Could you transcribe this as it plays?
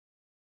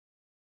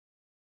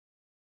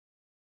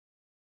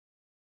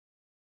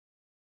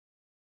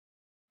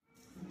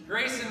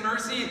Grace and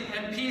mercy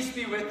and peace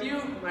be with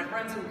you, my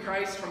friends in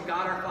Christ, from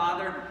God our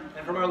Father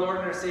and from our Lord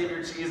and our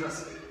Savior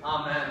Jesus.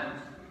 Amen.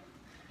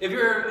 If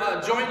you're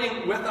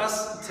joining with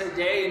us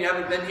today and you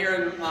haven't been here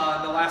in the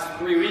last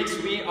 3 weeks,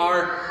 we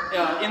are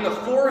in the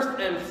fourth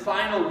and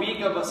final week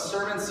of a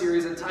sermon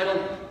series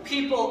entitled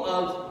People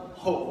of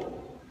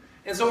Hope.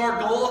 And so our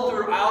goal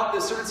throughout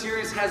this sermon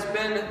series has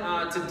been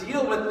to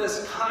deal with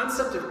this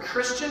concept of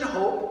Christian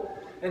hope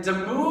and to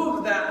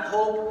move that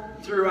hope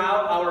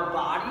throughout our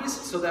bodies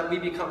so that we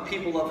become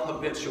people of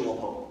habitual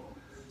hope.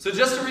 So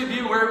just to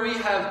review where we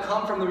have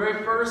come from, the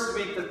very first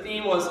week, the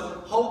theme was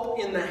hope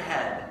in the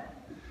head.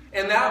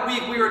 And that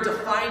week we were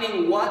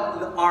defining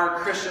what our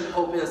Christian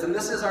hope is. And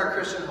this is our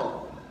Christian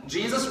hope.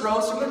 Jesus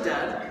rose from the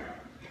dead.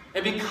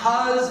 And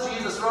because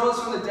Jesus rose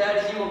from the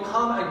dead, he will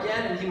come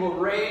again and he will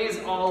raise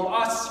all of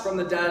us from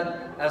the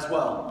dead as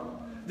well.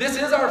 This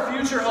is our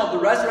future hope, the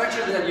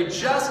resurrection of the dead. You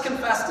just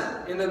confessed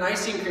it in the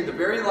Nicene Creed, the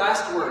very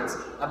last words.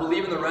 I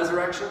believe in the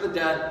resurrection of the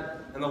dead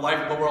and the life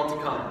of the world to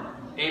come.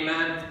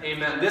 Amen,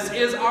 amen. This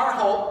is our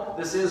hope.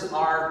 This is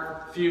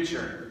our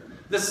future.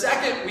 The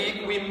second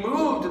week, we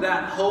moved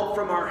that hope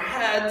from our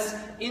heads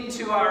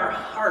into our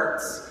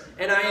hearts.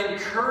 And I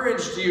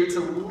encouraged you to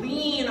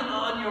lean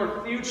on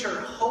your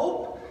future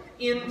hope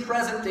in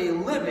present-day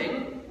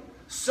living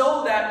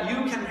so that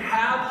you can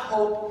have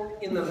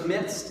hope in the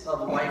midst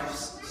of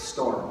life's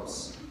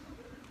storms.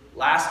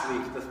 Last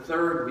week, the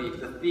third week,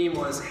 the theme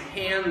was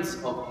hands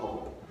of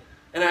hope.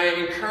 And I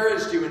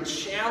encouraged you and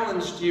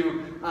challenged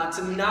you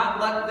to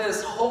not let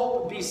this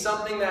hope be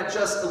something that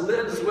just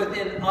lives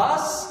within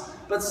us,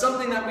 but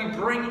something that we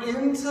bring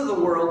into the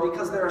world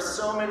because there are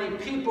so many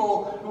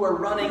people who are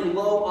running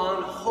low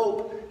on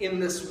hope in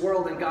this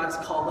world, and God's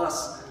called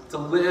us to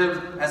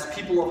live as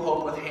people of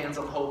hope with hands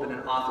of hope in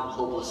an often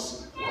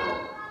hopeless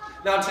world.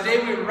 Now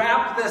today we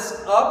wrap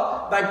this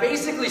up by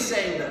basically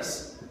saying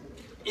this.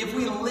 If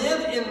we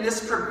live in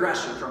this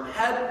progression from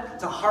head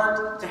to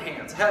heart to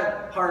hands,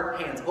 head,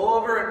 heart, hands,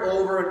 over and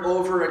over and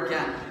over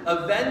again,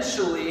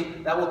 eventually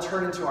that will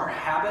turn into our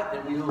habit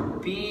and we will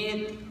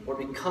be or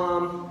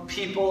become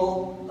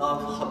people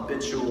of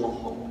habitual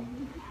hope.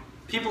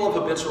 People of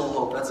habitual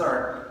hope, that's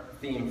our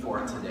theme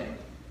for today.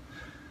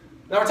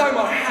 Now we're talking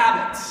about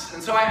habits,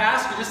 and so I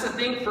ask you just to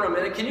think for a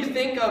minute. Can you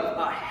think of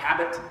a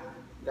habit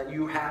that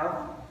you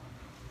have?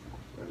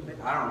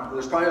 I don't know.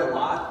 There's probably a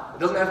lot. It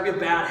doesn't have to be a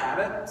bad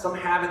habit. Some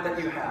habit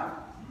that you have.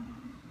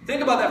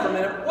 Think about that for a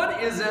minute.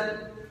 What is it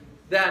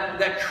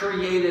that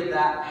created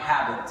that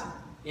habit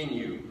in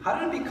you? How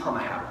did it become a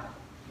habit?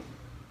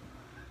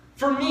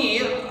 For me,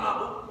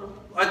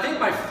 I think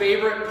my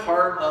favorite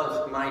part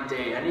of my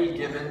day, any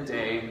given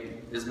day,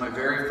 is my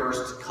very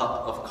first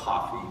cup of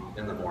coffee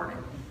in the morning.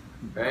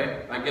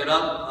 Okay? I get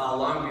up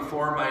long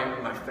before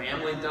my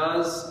family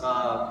does,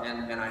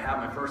 and I have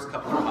my first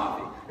cup of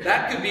coffee.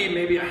 That could be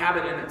maybe a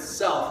habit in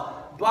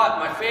itself, but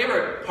my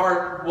favorite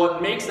part, what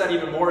makes that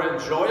even more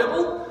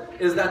enjoyable,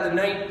 is that the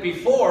night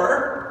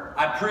before,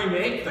 I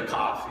pre-make the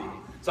coffee.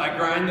 So I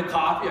grind the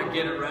coffee, I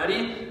get it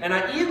ready, and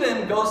I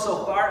even go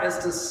so far as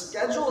to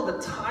schedule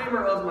the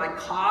timer of my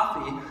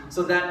coffee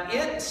so that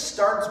it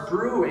starts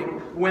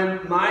brewing when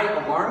my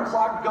alarm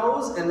clock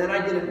goes, and then I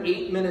get an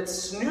 8-minute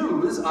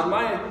snooze on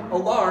my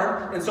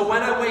alarm, and so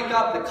when I wake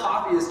up, the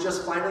coffee is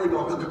just finally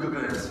going,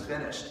 it's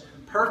finished.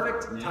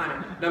 Perfect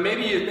timing. Now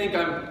maybe you think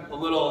I'm a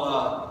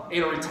little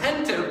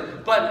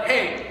retentive, but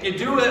hey, you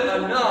do it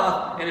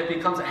enough and it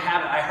becomes a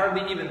habit. I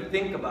hardly even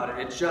think about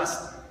it. It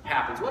just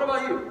happens. What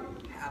about you?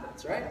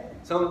 Habits, right?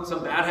 Some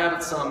bad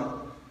habits,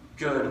 some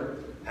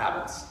good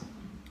habits.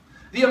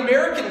 The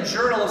American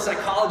Journal of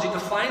Psychology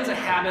defines a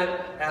habit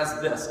as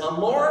this: a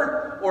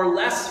more or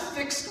less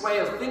fixed way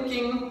of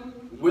thinking,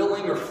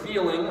 willing, or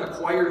feeling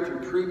acquired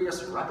through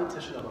previous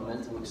repetition of a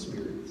mental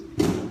experience.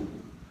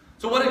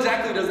 So what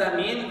exactly does that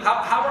mean?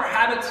 How are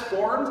habits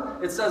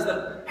formed? It says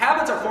that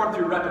habits are formed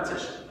through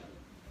repetition.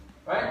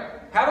 Right?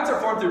 Habits are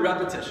formed through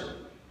repetition.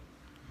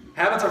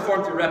 Habits are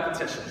formed through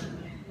repetition.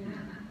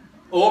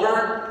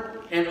 Over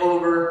and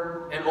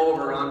over and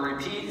over, on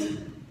repeat,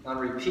 on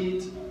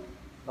repeat,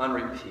 on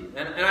repeat.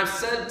 And I've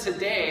said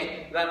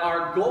today that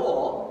our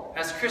goal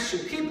as Christian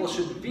people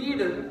should be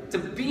to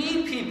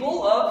be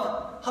people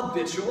of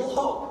habitual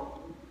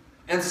hope.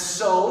 And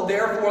so,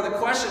 therefore, the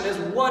question is,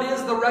 what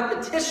is the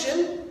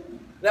repetition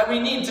that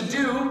we need to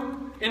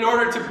do in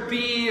order to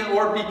be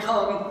or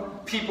become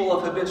people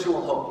of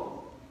habitual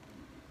hope?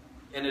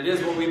 And it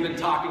is what we've been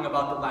talking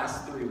about the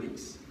last 3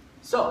 weeks.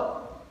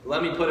 So,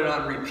 let me put it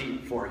on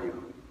repeat for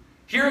you.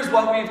 Here's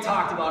what we've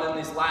talked about in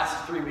these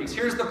last 3 weeks.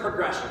 Here's the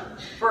progression.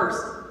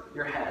 First,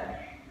 your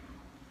head.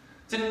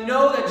 To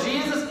know that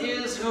Jesus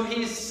is who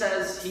he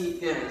says he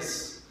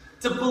is.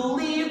 To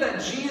believe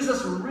that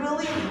Jesus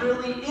really,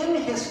 really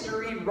in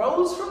history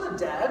rose from the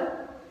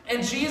dead,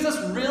 and Jesus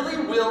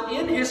really will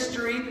in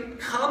history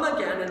come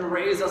again and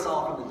raise us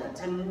all from the dead.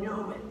 To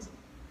know it.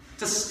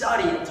 To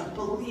study it. To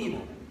believe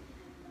it.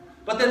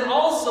 But then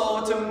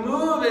also to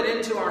move it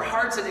into our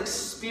hearts and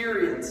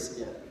experience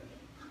it.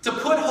 To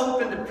put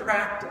hope into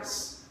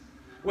practice.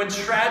 when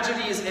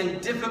tragedies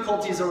and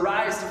difficulties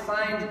arise, to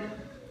find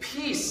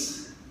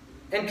peace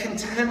and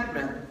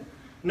contentment,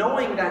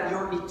 knowing that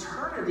your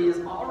eternity is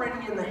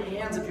already in the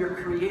hands of your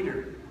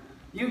Creator.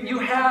 You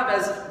have,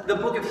 as the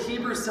book of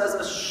Hebrews says,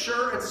 a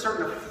sure and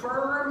certain, a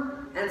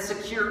firm and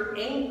secure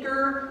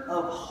anchor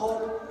of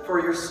hope for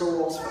your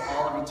souls for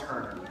all of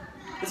eternity.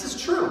 This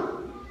is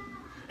true.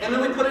 And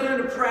then we put it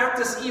into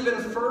practice even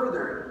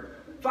further.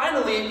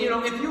 Finally,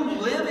 if you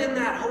live in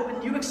that hope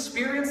and you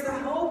experience that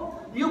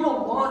hope, you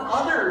will want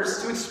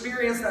others to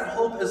experience that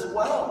hope as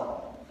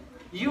well.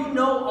 You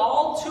know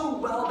all too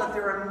well that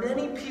there are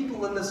many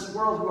people in this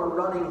world who are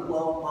running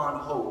low on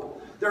hope.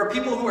 There are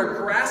people who are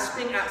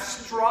grasping at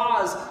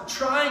straws,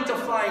 trying to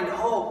find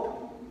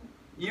hope.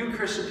 You,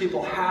 Christian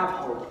people, have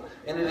hope.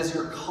 And it is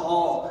your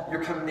call,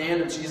 your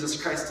command of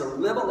Jesus Christ to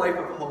live a life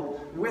of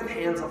hope with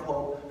hands of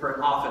hope for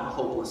an often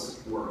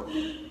hopeless world.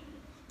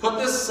 Put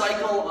this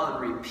cycle on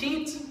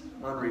repeat,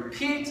 on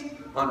repeat,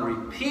 on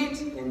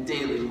repeat in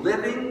daily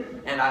living,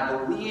 and I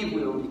believe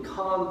we will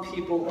become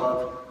people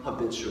of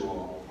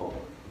habitual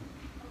hope.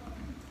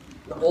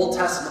 The Old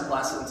Testament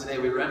lesson today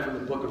we read from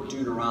the book of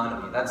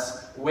Deuteronomy.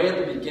 That's way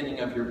at the beginning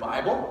of your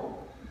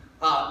Bible.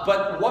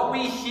 But what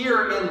we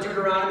hear in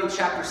Deuteronomy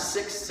chapter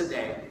 6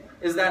 today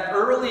is that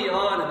early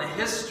on in the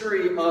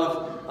history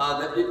of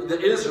the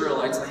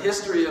Israelites, the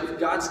history of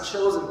God's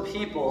chosen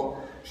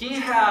people, He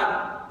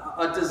had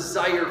a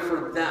desire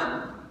for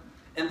them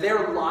and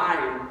their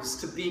lives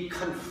to be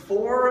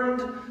conformed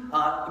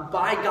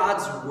by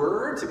God's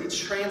Word, to be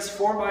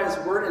transformed by His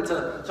Word, and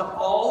to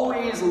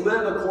always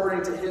live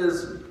according to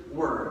His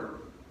Word.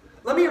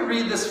 Let me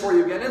read this for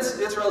you again. It's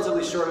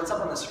relatively short. It's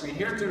up on the screen.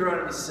 Here's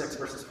Deuteronomy 6,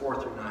 verses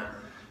 4 through 9.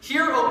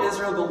 Hear, O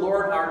Israel, the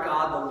Lord our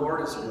God, the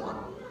Lord is one.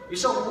 You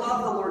shall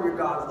love the Lord your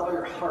God with all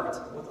your heart,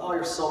 with all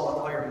your soul,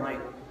 with all your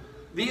might.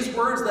 These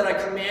words that I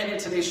command you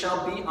today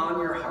shall be on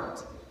your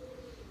heart.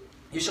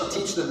 You shall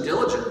teach them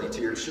diligently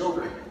to your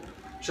children.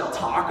 You shall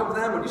talk of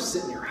them when you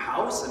sit in your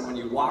house and when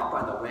you walk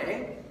by the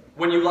way,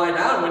 when you lie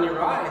down and when you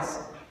rise.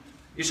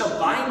 You shall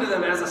bind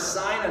them as a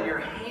sign on your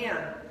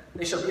hand.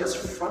 They shall be as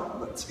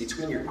frontlets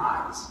between your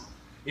eyes.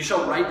 You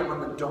shall write them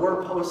on the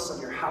doorposts of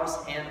your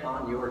house and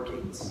on your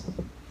gates.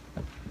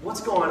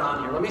 What's going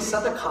on here? Let me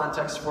set the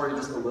context for you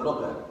just a little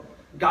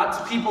bit.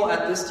 God's people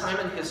at this time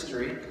in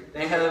history,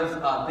 they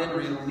have been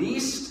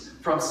released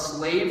from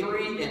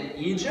slavery in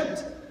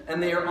Egypt,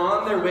 and they are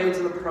on their way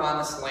to the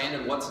promised land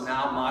in what's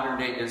now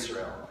modern-day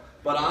Israel.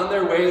 But on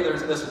their way,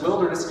 there's this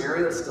wilderness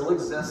area that still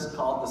exists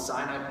called the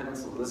Sinai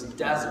Peninsula, this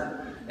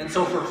desert. And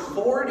so for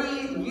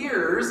 40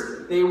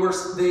 years,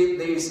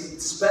 they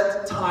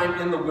spent time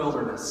in the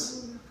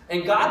wilderness.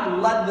 And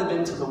God led them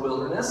into the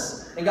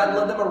wilderness, and God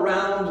led them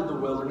around the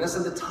wilderness.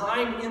 And the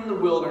time in the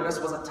wilderness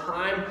was a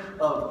time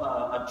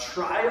of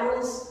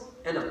trials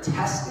and of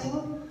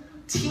testing,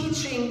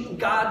 teaching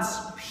God's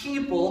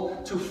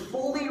people to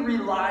fully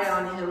rely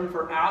on Him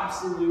for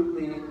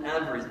absolutely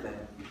everything.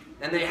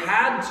 And they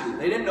had to.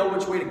 They didn't know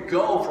which way to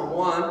go, for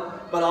one,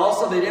 but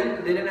also they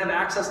didn't have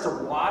access to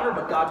water,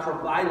 but God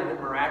provided it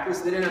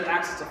miraculously. They didn't have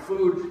access to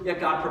food, yet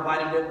God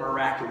provided it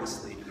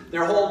miraculously.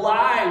 Their whole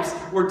lives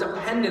were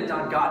dependent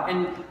on God.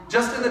 And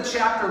just in the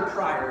chapter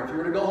prior, if you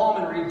were to go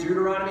home and read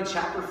Deuteronomy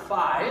chapter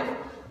 5,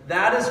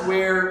 that is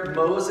where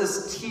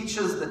Moses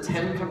teaches the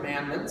 10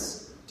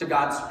 Commandments to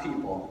God's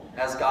people,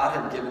 as God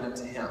had given it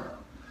to him.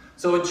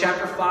 So in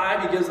chapter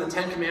 5, he gives the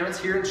 10 Commandments.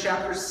 Here in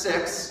chapter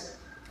 6,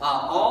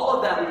 all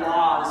of that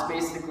law is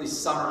basically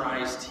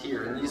summarized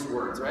here in these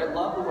words, right?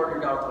 Love the Lord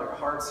your God with all your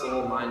heart,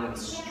 soul, mind, and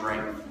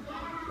strength,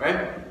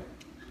 right?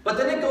 But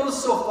then it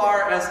goes so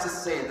far as to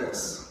say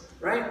this,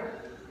 right?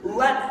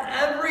 Let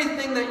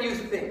everything that you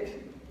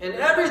think, and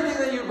everything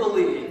that you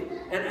believe,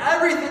 and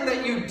everything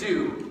that you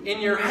do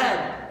in your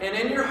head, and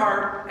in your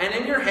heart, and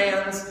in your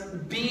hands,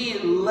 be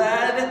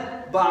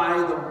led by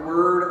the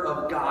Word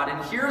of God.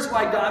 And here's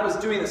why God was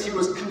doing this. He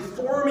was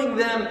conforming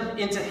them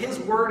into His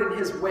Word and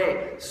His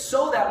way,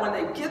 so that when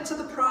they get to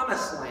the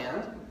promised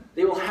land,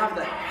 they will have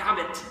the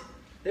habit.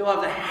 They will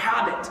have the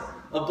habit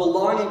of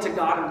belonging to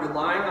God and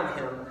relying on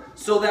Him,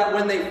 so that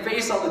when they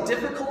face all the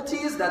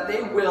difficulties that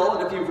they will,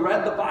 and if you've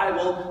read the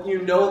Bible,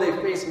 you know they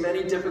face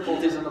many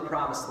difficulties in the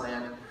promised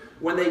land.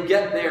 When they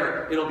get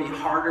there, it'll be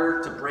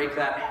harder to break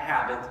that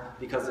habit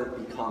because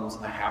it becomes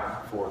a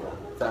habit for them,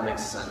 if that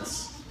makes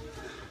sense.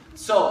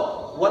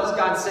 So, what is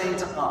God saying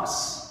to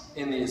us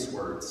in these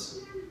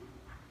words?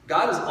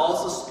 God is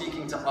also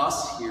speaking to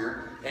us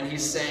here, and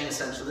He's saying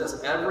essentially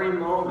this: every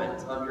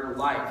moment of your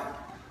life,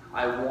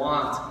 I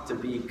want to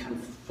be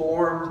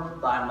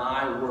conformed by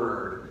my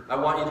word. I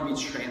want you to be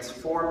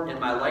transformed in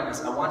my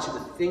likeness. I want you to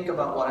think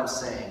about what I'm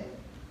saying.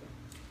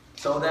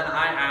 So then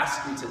I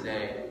ask you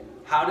today,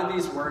 how do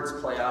these words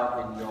play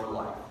out in your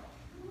life?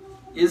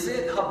 Is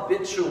it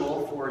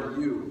habitual for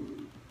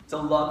you to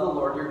love the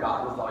Lord your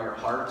God with all your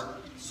heart,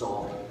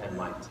 soul, and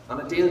might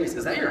on a daily basis?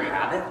 Is that your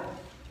habit?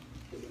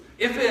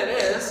 If it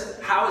is,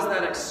 how is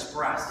that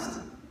expressed?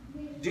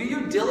 Do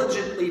you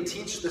diligently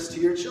teach this to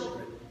your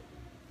children?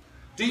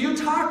 Do you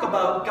talk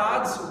about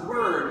God's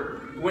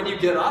word when you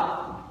get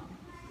up,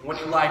 When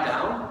you lie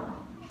down?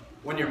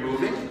 When you're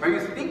moving? Are you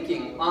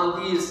thinking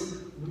on these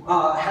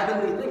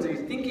heavenly things? Are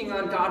you thinking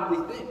on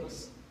godly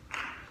things?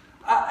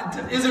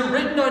 Is it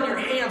written on your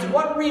hands?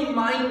 What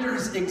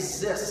reminders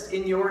exist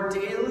in your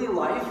daily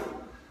life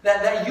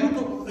that you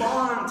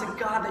belong to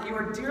God, that you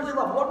are dearly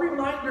loved? What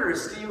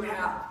reminders do you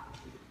have?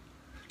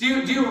 Do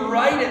you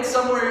write it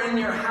somewhere in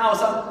your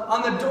house,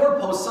 on the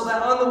doorpost, so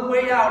that on the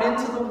way out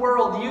into the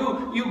world,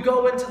 you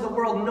go into the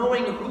world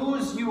knowing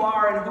whose you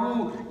are and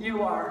who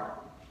you are?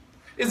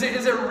 Is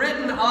it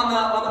written on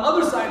the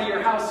other side of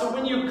your house, so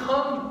when you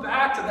come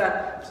back to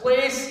that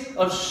place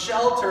of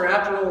shelter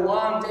after a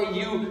long day,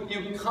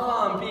 you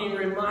come being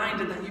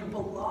reminded that you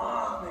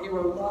belong, that you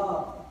are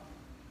loved?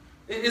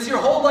 Is your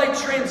whole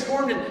life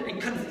transformed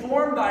and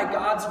conformed by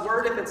God's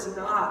word? If it's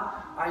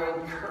not, I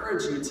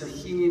encourage you to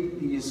heed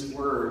these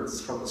words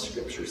from the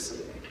scriptures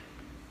today.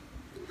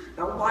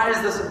 Now, why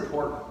is this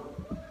important?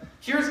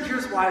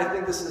 Here's why I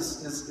think this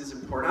is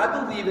important.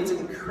 I believe it's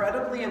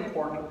incredibly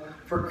important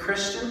for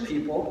Christian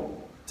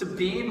people to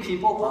be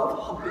people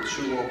of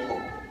habitual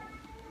hope.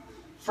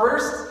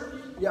 First,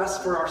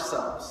 yes, for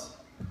ourselves.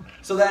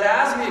 So that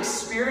as we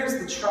experience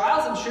the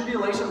trials and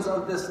tribulations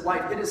of this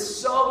life, it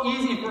is so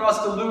easy for us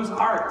to lose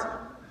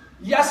heart.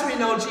 Yes, we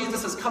know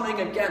Jesus is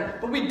coming again,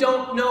 but we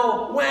don't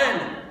know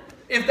when.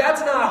 If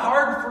that's not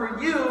hard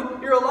for you,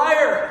 you're a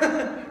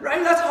liar,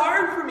 right? That's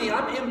hard for me.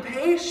 I'm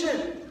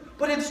impatient.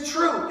 But it's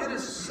true. It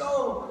is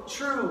so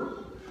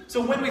true.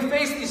 So when we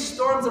face these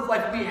storms of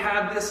life, we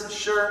have this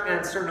sure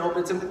and certain hope.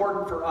 It's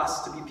important for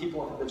us to be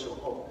people of habitual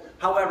hope.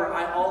 However,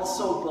 I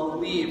also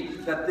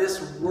believe that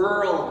this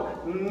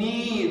world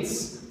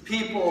needs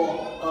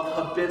people of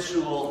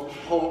habitual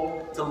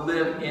hope to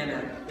live in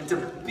it, and to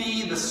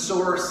be the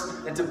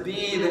source and to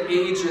be the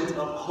agent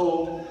of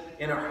hope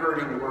in a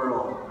hurting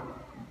world.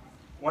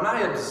 When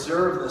I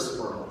observe this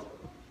world,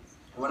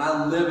 when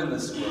I live in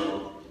this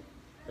world,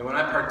 and when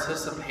I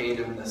participate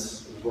in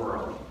this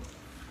world,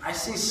 I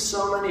see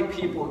so many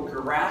people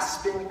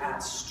grasping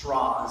at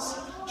straws,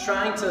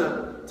 trying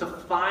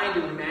to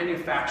find and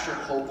manufacture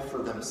hope for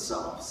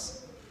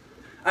themselves.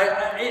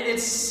 It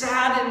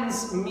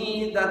saddens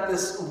me that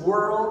this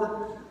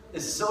world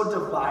is so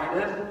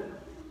divided.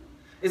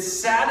 It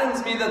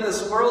saddens me that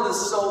this world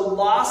is so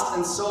lost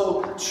and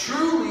so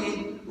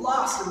truly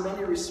lost in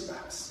many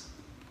respects.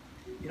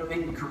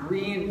 It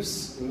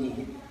grieves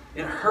me.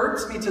 It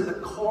hurts me to the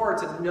core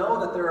to know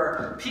that there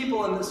are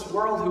people in this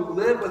world who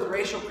live with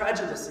racial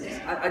prejudices.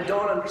 I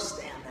don't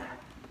understand that.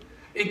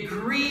 It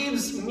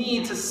grieves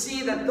me to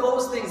see that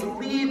those things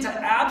lead to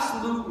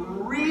absolute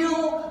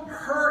real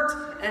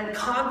hurt and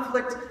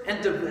conflict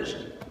and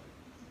division.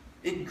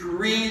 It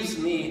grieves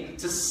me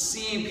to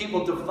see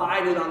people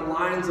divided on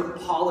lines of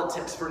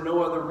politics for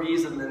no other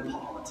reason than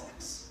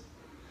politics.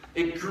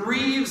 It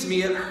grieves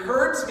me, it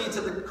hurts me to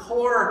the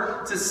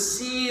core to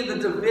see the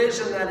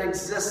division that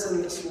exists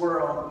in this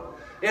world.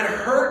 It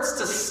hurts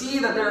to see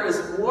that there is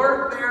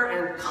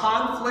warfare and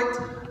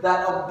conflict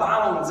that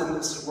abounds in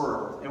this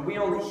world, and we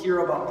only hear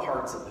about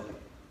parts of it.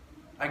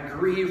 I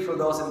grieve for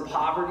those in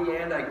poverty,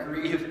 and I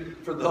grieve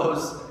for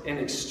those in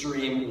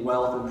extreme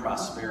wealth and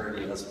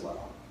prosperity as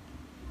well.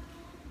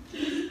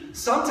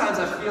 Sometimes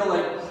I feel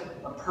like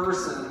a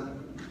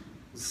person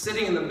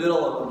sitting in the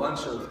middle of a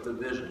bunch of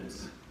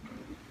divisions.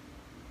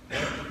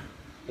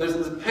 There's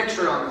this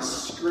picture on the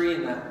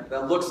screen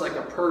that looks like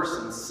a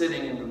person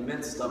sitting in the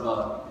midst of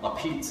a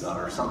pizza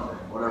or something,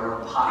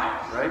 whatever, a pie,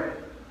 right?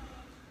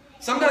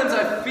 Sometimes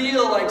I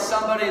feel like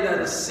somebody that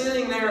is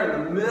sitting there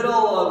in the middle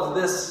of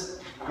this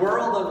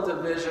world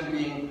of division,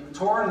 being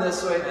torn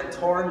this way and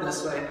torn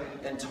this way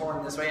and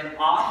torn this way. And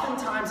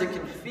oftentimes it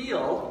can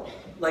feel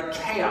like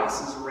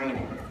chaos is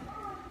reigning.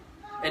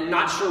 And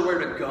not sure where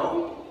to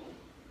go,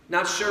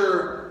 not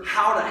sure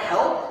how to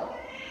help,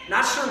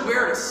 not sure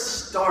where to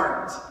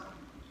start.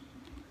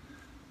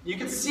 You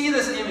can see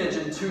this image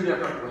in two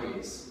different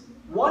ways.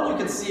 One, you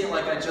can see it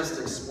like I just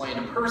explained,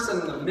 a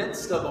person in the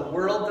midst of a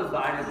world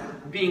divided,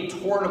 being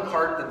torn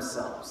apart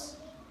themselves.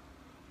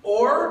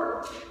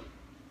 Or,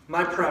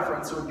 my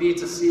preference would be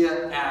to see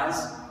it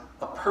as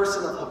a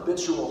person of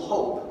habitual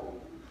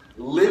hope,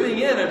 living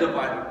in a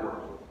divided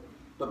world,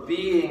 but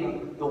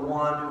being the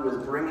one who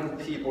is bringing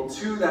people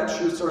to that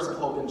true source of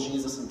hope in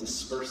Jesus and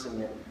dispersing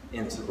it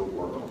into the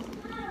world.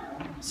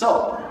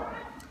 So,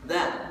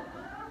 then,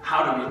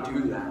 how do we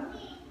do that?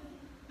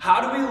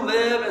 How do we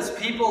live as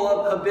people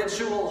of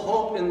habitual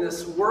hope in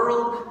this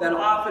world that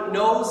often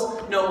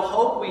knows no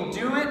hope? We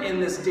do it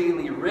in this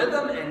daily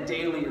rhythm and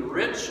daily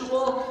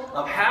ritual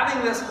of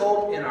having this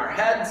hope in our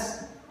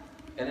heads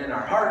and in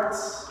our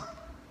hearts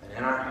and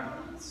in our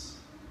hands,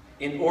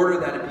 in order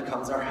that it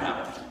becomes our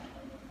habit.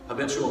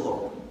 Habitual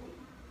hope.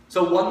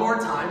 So one more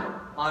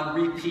time, on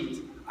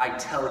repeat, I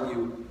tell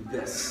you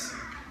this.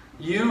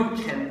 You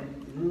can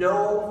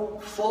know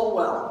full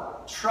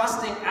well,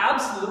 trusting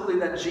absolutely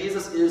that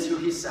Jesus is who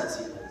he says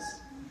he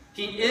is,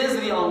 He is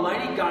the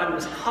Almighty God who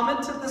has come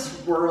into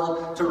this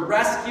world to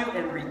rescue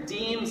and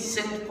redeem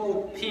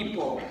sinful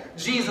people.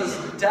 Jesus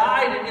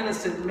died an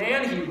innocent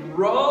man. He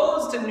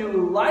rose to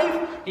new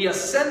life. He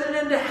ascended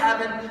into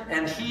heaven,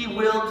 and he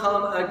will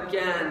come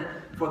again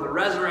for the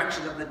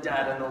resurrection of the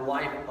dead and the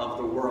life of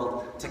the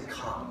world to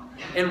come.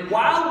 And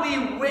while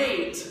we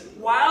wait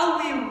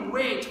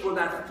for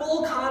that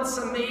full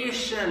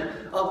consummation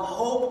of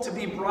hope to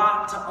be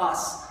brought to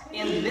us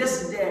in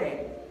this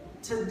day,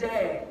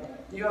 today,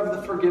 you have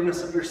the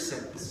forgiveness of your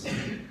sins.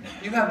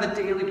 You have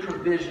the daily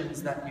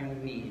provisions that you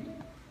need.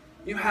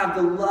 You have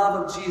the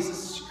love of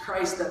Jesus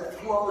Christ that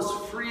flows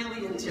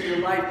freely into your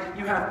life.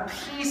 You have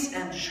peace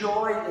and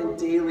joy in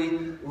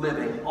daily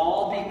living,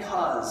 all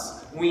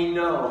because we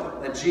know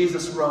that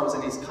Jesus rose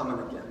and he's coming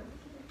again.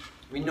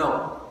 We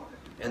know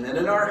it. And then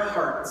in our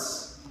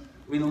hearts,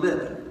 we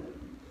live it.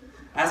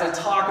 As I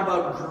talk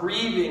about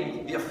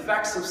grieving the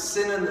effects of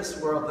sin in this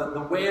world,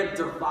 the way it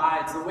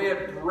divides, the way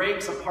it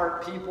breaks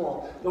apart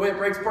people, the way it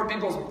breaks apart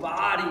people's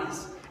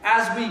bodies,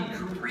 as we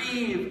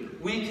grieve,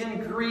 we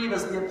can grieve,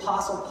 as the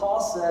Apostle Paul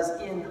says,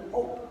 in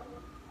hope.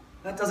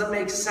 That doesn't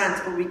make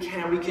sense, but we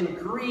can. We can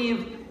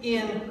grieve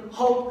in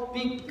hope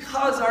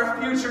because our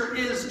future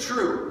is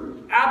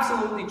true.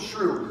 Absolutely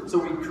true. So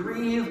we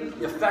grieve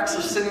the effects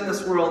of sin in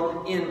this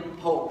world in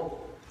hope.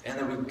 And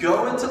then we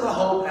go into the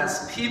hope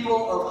as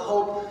people of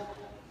hope,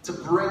 to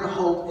bring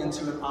hope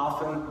into an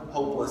often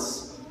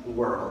hopeless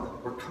world.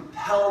 We're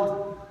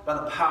compelled by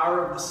the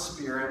power of the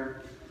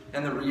Spirit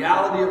and the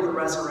reality of the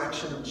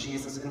resurrection of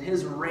Jesus and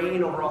his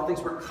reign over all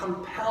things. We're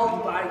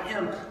compelled by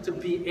him to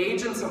be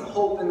agents of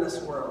hope in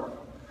this world.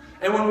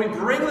 And when we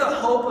bring the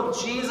hope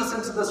of Jesus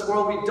into this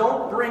world, we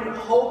don't bring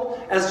hope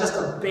as just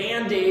a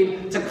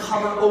band-aid to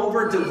cover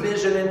over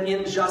division and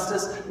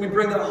injustice. We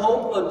bring the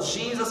hope of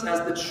Jesus as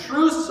the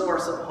true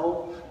source of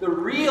hope, the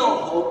real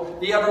hope,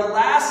 the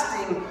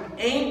everlasting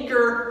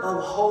anchor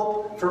of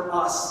hope for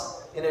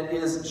us, and it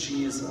is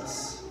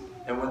Jesus.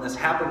 And when this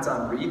happens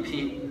on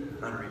repeat,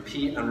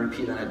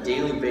 on a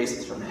daily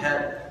basis, from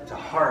head to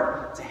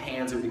heart to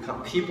hands, we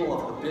become people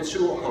of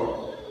habitual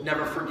hope,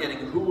 never forgetting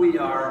who we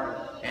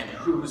are and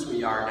whose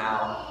we are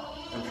now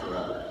and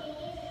forever.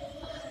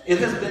 It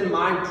has been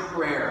my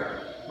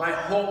prayer, my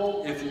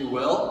hope, if you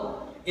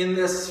will, in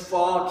this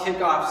fall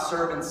kickoff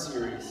sermon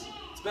series.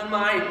 It's been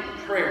my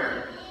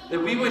prayer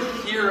that we would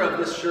hear of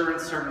this sure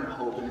and certain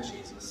hope in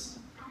Jesus,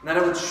 and that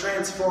it would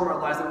transform our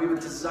lives, that we would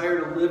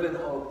desire to live in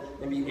hope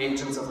and be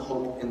agents of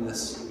hope in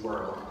this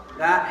world.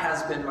 That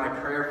has been my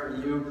prayer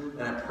for you,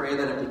 and I pray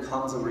that it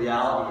becomes a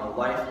reality in your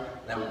life,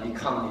 and that we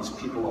become these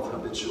people of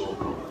habitual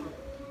hope.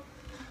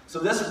 So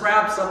this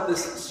wraps up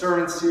this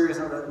sermon series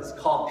that's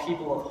called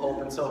People of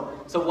Hope. And so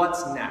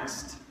what's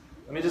next?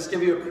 Let me just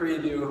give you a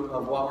preview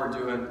of what we're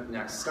doing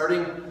next.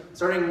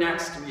 Starting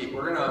next week,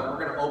 we're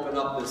gonna open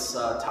up this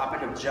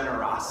topic of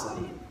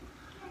generosity.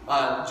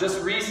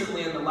 Just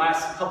recently, in the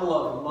last couple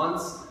of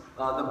months,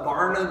 the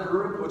Barna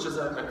Group, which is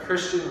a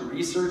Christian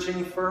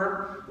researching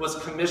firm,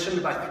 was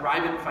commissioned by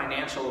Thrivent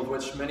Financial, of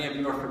which many of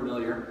you are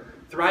familiar.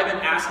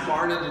 Thrivent asked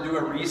Barna to do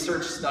a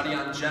research study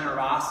on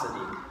generosity.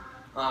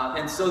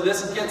 And so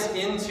this gets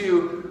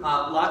into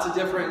lots of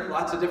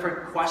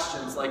different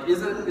questions, like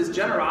is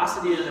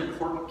generosity an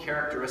important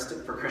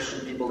characteristic for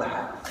Christian people to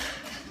have?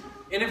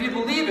 And if you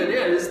believe it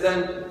is,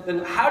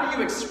 then how do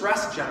you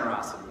express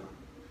generosity?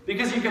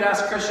 Because you could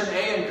ask Christian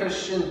A and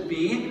Christian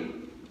B,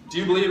 do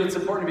you believe it's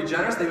important to be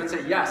generous? They would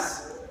say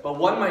yes. But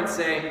one might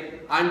say,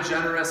 I'm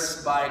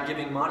generous by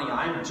giving money.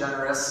 I'm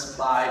generous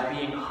by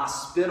being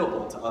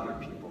hospitable to other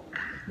people.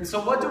 And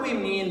so what do we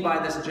mean by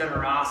this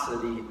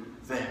generosity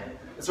thing?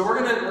 So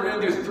we're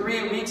gonna do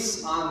 3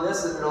 weeks on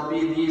this, and it'll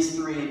be these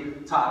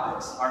 3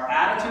 topics: our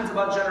attitudes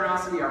about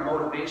generosity, our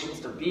motivations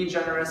to be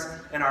generous,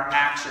 and our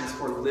actions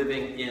for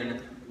living in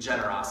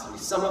generosity.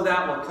 Some of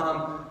that will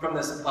come from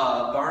this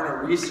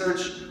Barna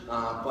research,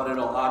 but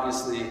it'll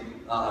obviously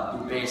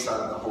be based out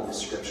of the Holy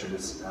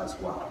Scriptures as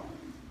well.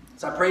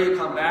 So I pray you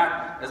come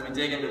back as we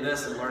dig into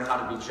this and learn how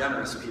to be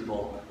generous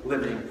people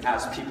living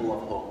as people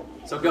of hope.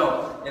 So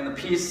go in the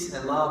peace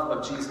and love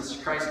of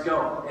Jesus Christ.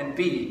 Go and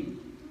be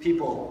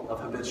people of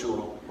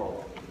habitual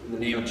hope. In the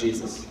name of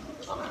Jesus,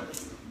 amen.